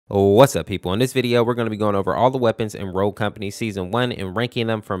What's up, people? In this video, we're going to be going over all the weapons in Rogue Company Season 1 and ranking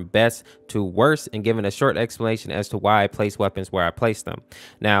them from best to worst and giving a short explanation as to why I place weapons where I place them.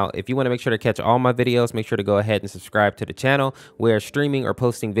 Now, if you want to make sure to catch all my videos, make sure to go ahead and subscribe to the channel. We are streaming or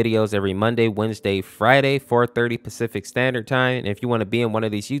posting videos every Monday, Wednesday, Friday, 4:30 Pacific Standard Time. And if you want to be in one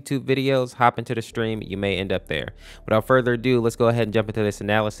of these YouTube videos, hop into the stream. You may end up there. Without further ado, let's go ahead and jump into this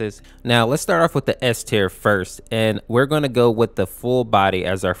analysis. Now, let's start off with the S tier first, and we're going to go with the full body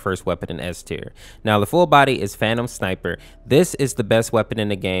as our first weapon in S tier. Now, the full body is Phantom Sniper. This is the best weapon in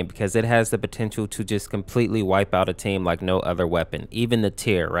the game because it has the potential to just completely wipe out a team like no other weapon, even the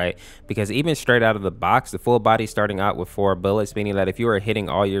tier, right? Because even straight out of the box, the full body starting out with 4 bullets, meaning that if you are hitting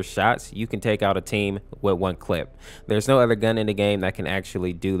all your shots, you can take out a team with 1 clip. There's no other gun in the game that can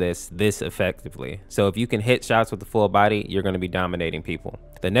actually do this effectively. So if you can hit shots with the full body, you're going to be dominating people.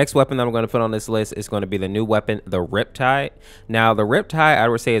 The next weapon that I'm going to put on this list is going to be the new weapon, the Riptide. Now, the Riptide, I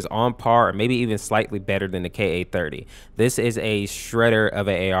would say, is on par or maybe even slightly better than the KA-30. This is a shredder of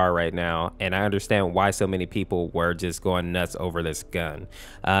an AR right now, and I understand why so many people were just going nuts over this gun.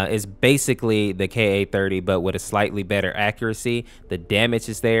 It's basically the KA-30, but with a slightly better accuracy. The damage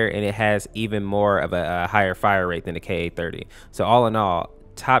is there, and it has even more of a higher fire rate than the KA-30. So all in all,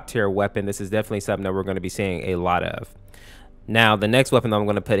 top tier weapon. This is definitely something that we're going to be seeing a lot of. Now, the next weapon that I'm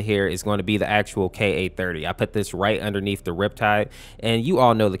going to put here is going to be the actual KA-30. I put this right underneath the Riptide, and you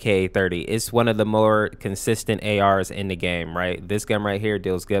all know the KA-30. It's one of the more consistent ARs in the game, right? This gun right here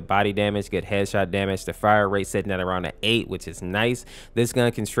deals good body damage, good headshot damage. The fire rate sitting at around an 8, which is nice. This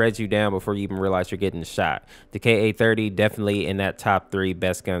gun can shred you down before you even realize you're getting shot. The KA-30 definitely in that top 3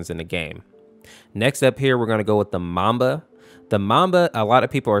 best guns in the game. Next up here, we're going to go with the Mamba. The Mamba, a lot of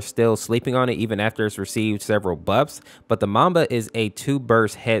people are still sleeping on it even after it's received several buffs, but the Mamba is a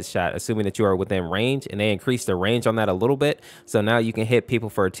 2-burst headshot, assuming that you are within range, and they increased the range on that a little bit, so now you can hit people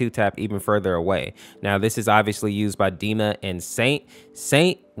for a 2-tap even further away. Now, this is obviously used by Dima and Saint.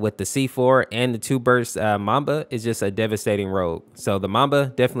 Saint, with the C4 and the 2-burst Mamba, is just a devastating rogue. So the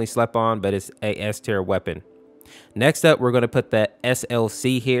Mamba definitely slept on, but it's a S tier weapon. Next up, we're going to put the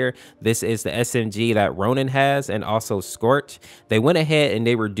SLC here. This is the SMG that Ronin has, and also Scorch. They went ahead and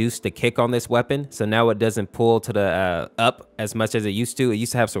they reduced the kick on this weapon, so now it doesn't pull to the up as much as it used to. It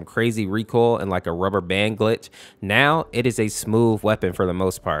used to have some crazy recoil and like a rubber band glitch. Now it is a smooth weapon for the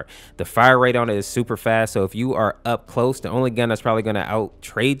most part. The fire rate on it is super fast, so if you are up close, the only gun that's probably going to out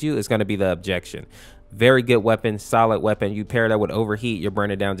trade you is going to be the Objection. Very good weapon, solid weapon. You pair that with Overheat, you're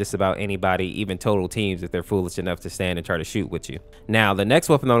burning down just about anybody, even total teams, if they're foolish enough to stand and try to shoot with you. Now, the next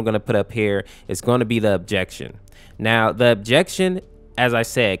weapon that I'm going to put up here is going to be the Objection. Now, the Objection, as I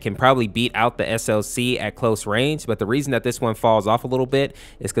said, can probably beat out the SLC at close range, but the reason that this one falls off a little bit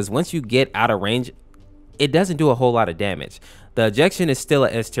is because once you get out of range, it doesn't do a whole lot of damage. The Objection is still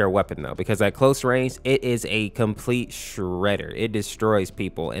an S tier weapon though, because at close range, it is a complete shredder. It destroys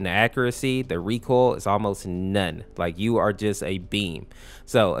people, and the accuracy, the recoil is almost none. Like, you are just a beam.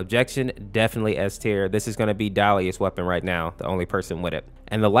 So Objection, definitely S tier. This is going to be Dahlia's weapon right now, the only person with it.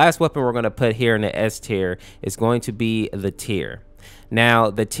 And the last weapon we're going to put here in the S tier is going to be the Tear.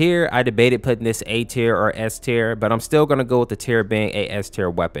 Now, the Tear, I debated putting this A tier or S tier, but I'm still going to go with the Tear being a S tier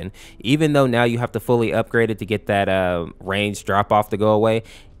weapon. Even though now you have to fully upgrade it to get that range drop off to go away,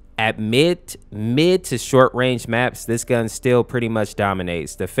 at mid to short range maps, this gun still pretty much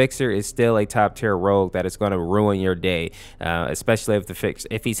dominates. The Fixer is still a top tier rogue that is going to ruin your day, especially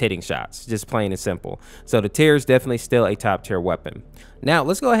if he's hitting shots, just plain and simple. So the Tear is definitely still a top tier weapon. Now,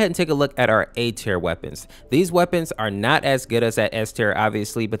 let's go ahead and take a look at our A tier weapons. These weapons are not as good as that S tier,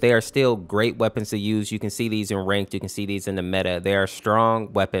 obviously, but they are still great weapons to use. You can see these in ranked. You can see these in the meta. They are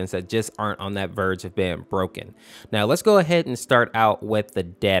strong weapons that just aren't on that verge of being broken. Now, let's go ahead and start out with the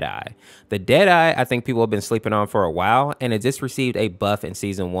Deadeye. The Deadeye, I think people have been sleeping on for a while, and it just received a buff in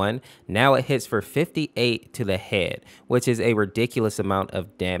Season 1. Now it hits for 58 to the head, which is a ridiculous amount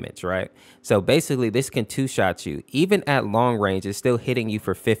of damage, right? So basically, this can 2-shot you. Even at long range, it's still hitting you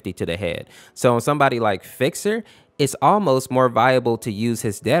for 50 to the head. So on somebody like Fixer, it's almost more viable to use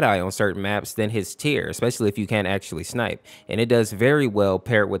his Deadeye on certain maps than his Tear, especially if you can't actually snipe. And it does very well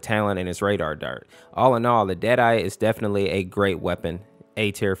paired with Talon and his Radar Dart. All in all, the Deadeye is definitely a great weapon. A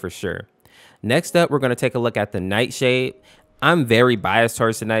tier for sure. Next up, we're going to take a look at the Nightshade. I'm very biased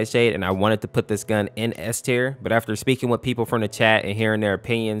towards the Nightshade, and I wanted to put this gun in S tier, but after speaking with people from the chat and hearing their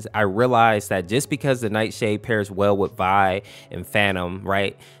opinions, I realized that just because the Nightshade pairs well with Vi and Phantom,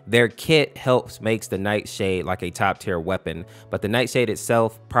 right, their kit makes the Nightshade like a top tier weapon, but the Nightshade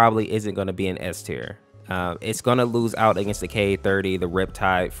itself probably isn't going to be an S tier. It's going to lose out against the K30, the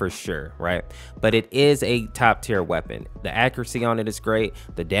Riptide for sure, right? But it is a top tier weapon. The accuracy on it is great.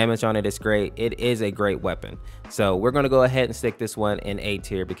 The damage on it is great. It is a great weapon. So we're going to go ahead and stick this one in A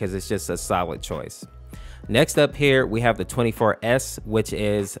tier because it's just a solid choice. Next up here, we have the 24S, which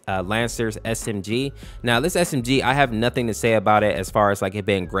is Lancer's SMG. Now, this SMG, I have nothing to say about it as far as like it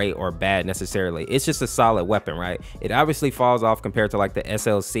being great or bad necessarily. It's just a solid weapon, right? It obviously falls off compared to like the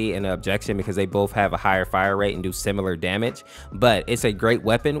SLC and the Objection because they both have a higher fire rate and do similar damage. But it's a great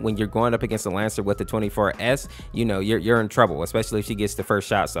weapon when you're going up against the Lancer with the 24S. You know, you're in trouble, especially if she gets the first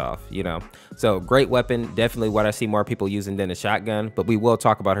shots off, you know. So great weapon, definitely what I see more people using than a shotgun, but we will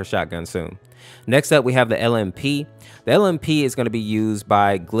talk about her shotgun soon. Next up, we have the LMP. The LMP is going to be used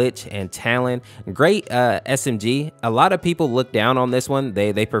by Glitch and Talon. Great SMG. A lot of people look down on this one.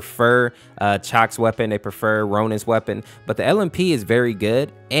 They prefer Chaac weapon. They prefer Ronin's weapon. But the LMP is very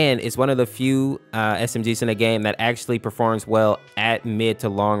good, and it's one of the few SMGs in the game that actually performs well at mid to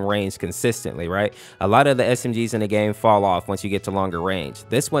long range consistently, right? A lot of the SMGs in the game fall off once you get to longer range.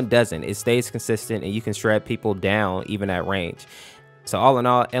 This one doesn't. It stays consistent, and you can shred people down even at range. So all in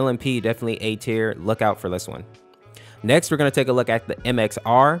all, LMP definitely A tier. Look out for this one. Next, we're going to take a look at the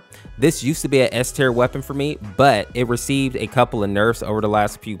MXR. This used to be an S tier weapon for me, but it received a couple of nerfs over the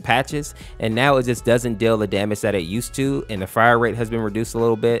last few patches, and now it just doesn't deal the damage that it used to, and the fire rate has been reduced a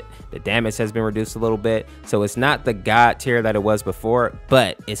little bit, the damage has been reduced a little bit, so it's not the god tier that it was before,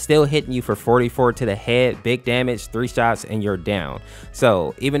 but it's still hitting you for 44 to the head, big damage, 3 shots, and you're down.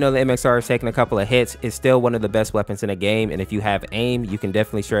 So even though the MXR is taking a couple of hits, it's still one of the best weapons in the game, and if you have aim, you can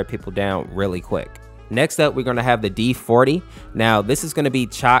definitely shred people down really quick. Next up, we're going to have the D40. Now, this is going to be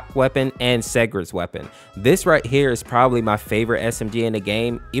Chaac weapon and Segrid's weapon. This right here is probably my favorite SMG in the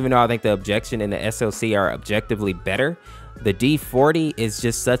game, even though I think the Objection and the SLC are objectively better. The D40 is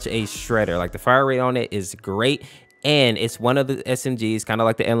just such a shredder. Like, the fire rate on it is great. And it's one of the SMGs, kind of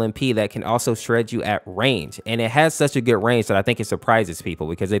like the LMP, that can also shred you at range. And it has such a good range that I think it surprises people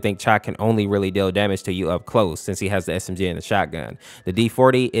because they think Chaac can only really deal damage to you up close since he has the SMG and the shotgun. The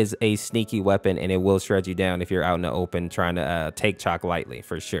D40 is a sneaky weapon, and it will shred you down if you're out in the open trying to take Chaac lightly,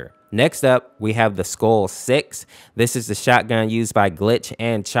 for sure. Next up, we have the Skull 6. This is the shotgun used by Glitch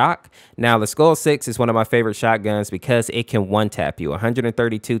and Chaac. Now, the Skull 6 is one of my favorite shotguns because it can one-tap you.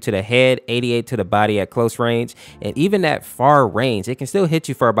 132 to the head, 88 to the body at close range, and even at far range, it can still hit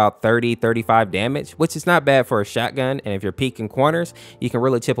you for about 30, 35 damage, which is not bad for a shotgun. And if you're peeking corners, you can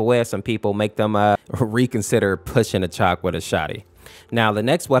really chip away at some people, make them reconsider pushing a Chaac with a shotty. Now, the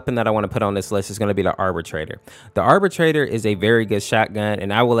next weapon that I want to put on this list is going to be the Arbitrator. The Arbitrator is a very good shotgun,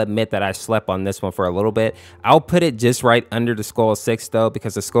 and I will admit that I slept on this one for a little bit. I'll put it just right under the Skull 6, though,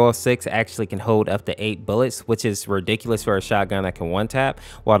 because the Skull 6 actually can hold up to 8 bullets, which is ridiculous for a shotgun that can one-tap,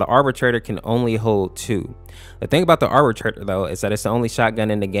 while the Arbitrator can only hold 2. The thing about the Arbitrator, though, is that it's the only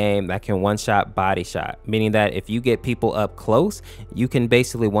shotgun in the game that can one-shot body shot, meaning that if you get people up close, you can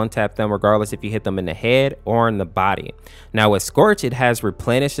basically one-tap them regardless if you hit them in the head or in the body. Now, with Scorch, it has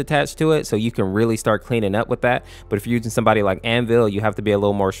Replenish attached to it, so you can really start cleaning up with that. But if you're using somebody like Anvil, you have to be a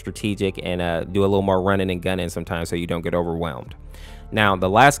little more strategic and do a little more running and gunning sometimes so you don't get overwhelmed. Now, the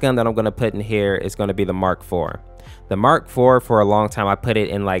last gun that I'm going to put in here is going to be the Mark IV. The Mark IV, for a long time, I put it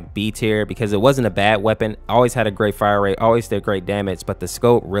in like B tier because it wasn't a bad weapon. Always had a great fire rate, always did great damage, but the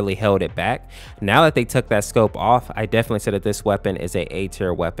scope really held it back. Now that they took that scope off, I definitely said that this weapon is a A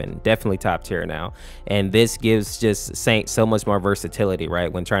tier weapon, definitely top tier now. And this gives just Saint so much more versatility,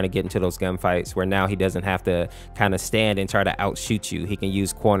 right? When trying to get into those gunfights where now he doesn't have to kind of stand and try to outshoot you. He can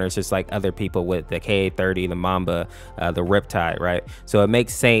use corners just like other people with the K30, the Mamba, the Riptide, right? So it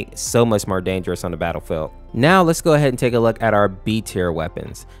makes Saint so much more dangerous on the battlefield. Now let's go ahead and take a look at our B tier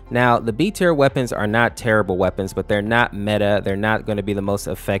weapons. Now the B tier weapons are not terrible weapons, but they're not meta. They're not going to be the most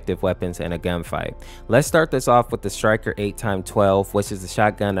effective weapons in a gunfight. Let's start this off with the Striker 8x12, which is the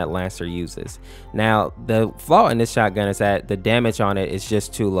shotgun that Lancer uses. Now the flaw in this shotgun is that the damage on it is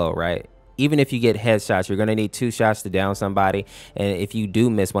just too low, right? Even if you get headshots, you're going to need 2 shots to down somebody. And if you do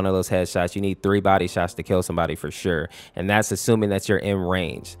miss one of those headshots, you need 3 body shots to kill somebody for sure. And that's assuming that you're in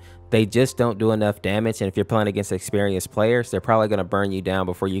range. They just don't do enough damage, and if you're playing against experienced players, they're probably going to burn you down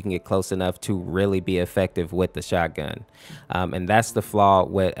before you can get close enough to really be effective with the shotgun. And that's the flaw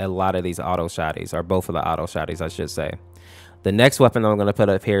with a lot of these auto shotties, or both of the auto shotties, I should say. The next weapon I'm going to put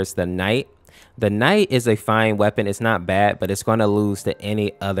up here is the Knight. The Knight is a fine weapon. It's not bad, but it's going to lose to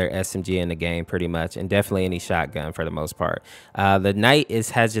any other SMG in the game pretty much, and definitely any shotgun for the most part. The Knight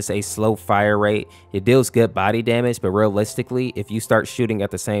has just a slow fire rate. It deals good body damage, but realistically, if you start shooting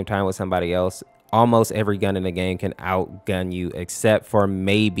at the same time with somebody else, almost every gun in the game can outgun you, except for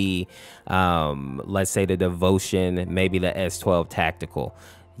maybe, let's say the Devotion, maybe the S12 Tactical.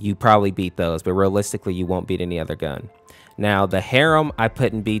 You probably beat those, but realistically, you won't beat any other gun. Now, the Harem I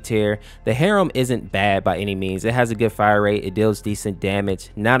put in B tier. The Harem isn't bad by any means. It has a good fire rate. It deals decent damage.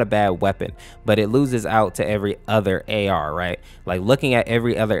 Not a bad weapon, but it loses out to every other AR, right? Like looking at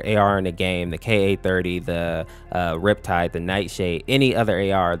every other AR in the game, the KA-30, the Riptide, the Nightshade, any other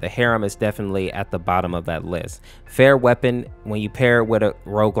AR, the Harem is definitely at the bottom of that list. Fair weapon, when you pair it with a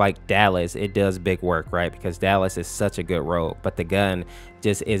rogue like Dallas, it does big work, right? Because Dallas is such a good rogue, but the gun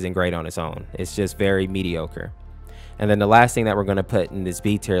just isn't great on its own. It's just very mediocre. And then the last thing that we're going to put in this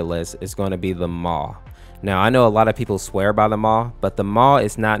B tier list is going to be the Maw. Now, I know a lot of people swear by the Maw, but the Maw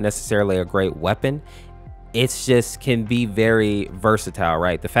is not necessarily a great weapon. It's just can be very versatile,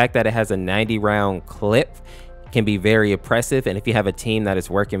 right? The fact that it has a 90 round clip can be very oppressive, and if you have a team that is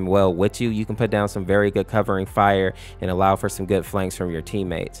working well with you, you can put down some very good covering fire and allow for some good flanks from your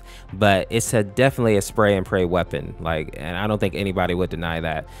teammates. But it's definitely a spray and pray weapon, like, and I don't think anybody would deny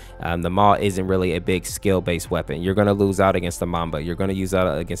that. The Maw isn't really a big skill based weapon. You're going to lose out against the Mamba, you're going to use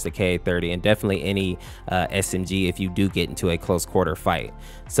out against the KA-30, and definitely any SMG if you do get into a close quarter fight.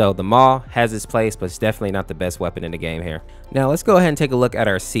 So the Maw has its place, but it's definitely not the best weapon in the game here. Now let's go ahead and take a look at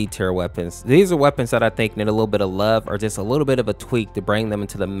our C tier weapons. These are weapons that I think need a little bit of love or just a little bit of a tweak to bring them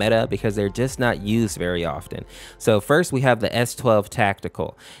into the meta because they're just not used very often. So first we have the S12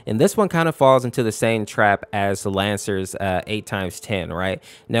 Tactical, and this one kind of falls into the same trap as the Lancer's 8x10, right?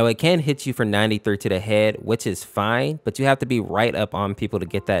 Now it can hit you for 93 to the head, which is fine, but you have to be right up on people to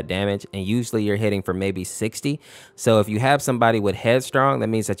get that damage, and usually you're hitting for maybe 60. So if you have somebody with headstrong, that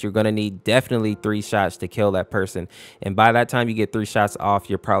means that you're going to need definitely 3 shots to kill that person, and by that time you get 3 shots off,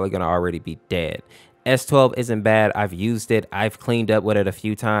 you're probably going to already be dead. S12 isn't bad. I've used it. I've cleaned up with it a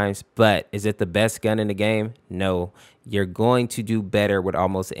few times, but is it the best gun in the game? No. You're going to do better with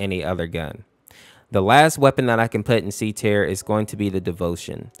almost any other gun. The last weapon that I can put in C tier is going to be the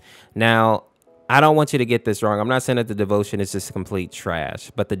Devotion. Now, I don't want you to get this wrong. I'm not saying that the Devotion is just complete trash,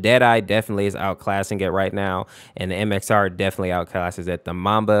 but the Deadeye definitely is outclassing it right now, and the MXR definitely outclasses it. The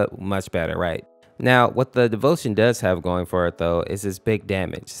Mamba, much better, right? Now, what the Devotion does have going for it, though, is its big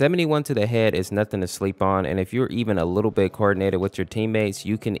damage. 71 to the head is nothing to sleep on, and if you're even a little bit coordinated with your teammates,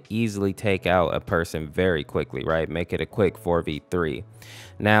 you can easily take out a person very quickly, right? Make it a quick 4v3.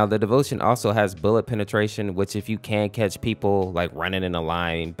 Now, the Devotion also has bullet penetration, which if you can catch people like running in a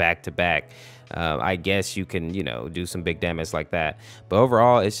line back to back, I guess you can, you know, do some big damage like that. But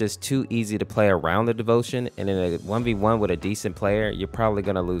overall, it's just too easy to play around the Devotion, and in a 1v1 with a decent player, you're probably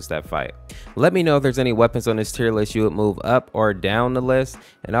going to lose that fight. Let me know if there's any weapons on this tier list you would move up or down the list.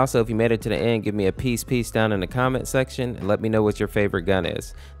 And also, if you made it to the end, give me a peace down in the comment section and let me know what your favorite gun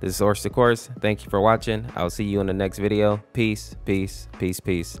is. This is Horse the Course. Thank you for watching. I'll see you in the next video. Peace, peace, peace,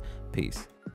 peace, peace.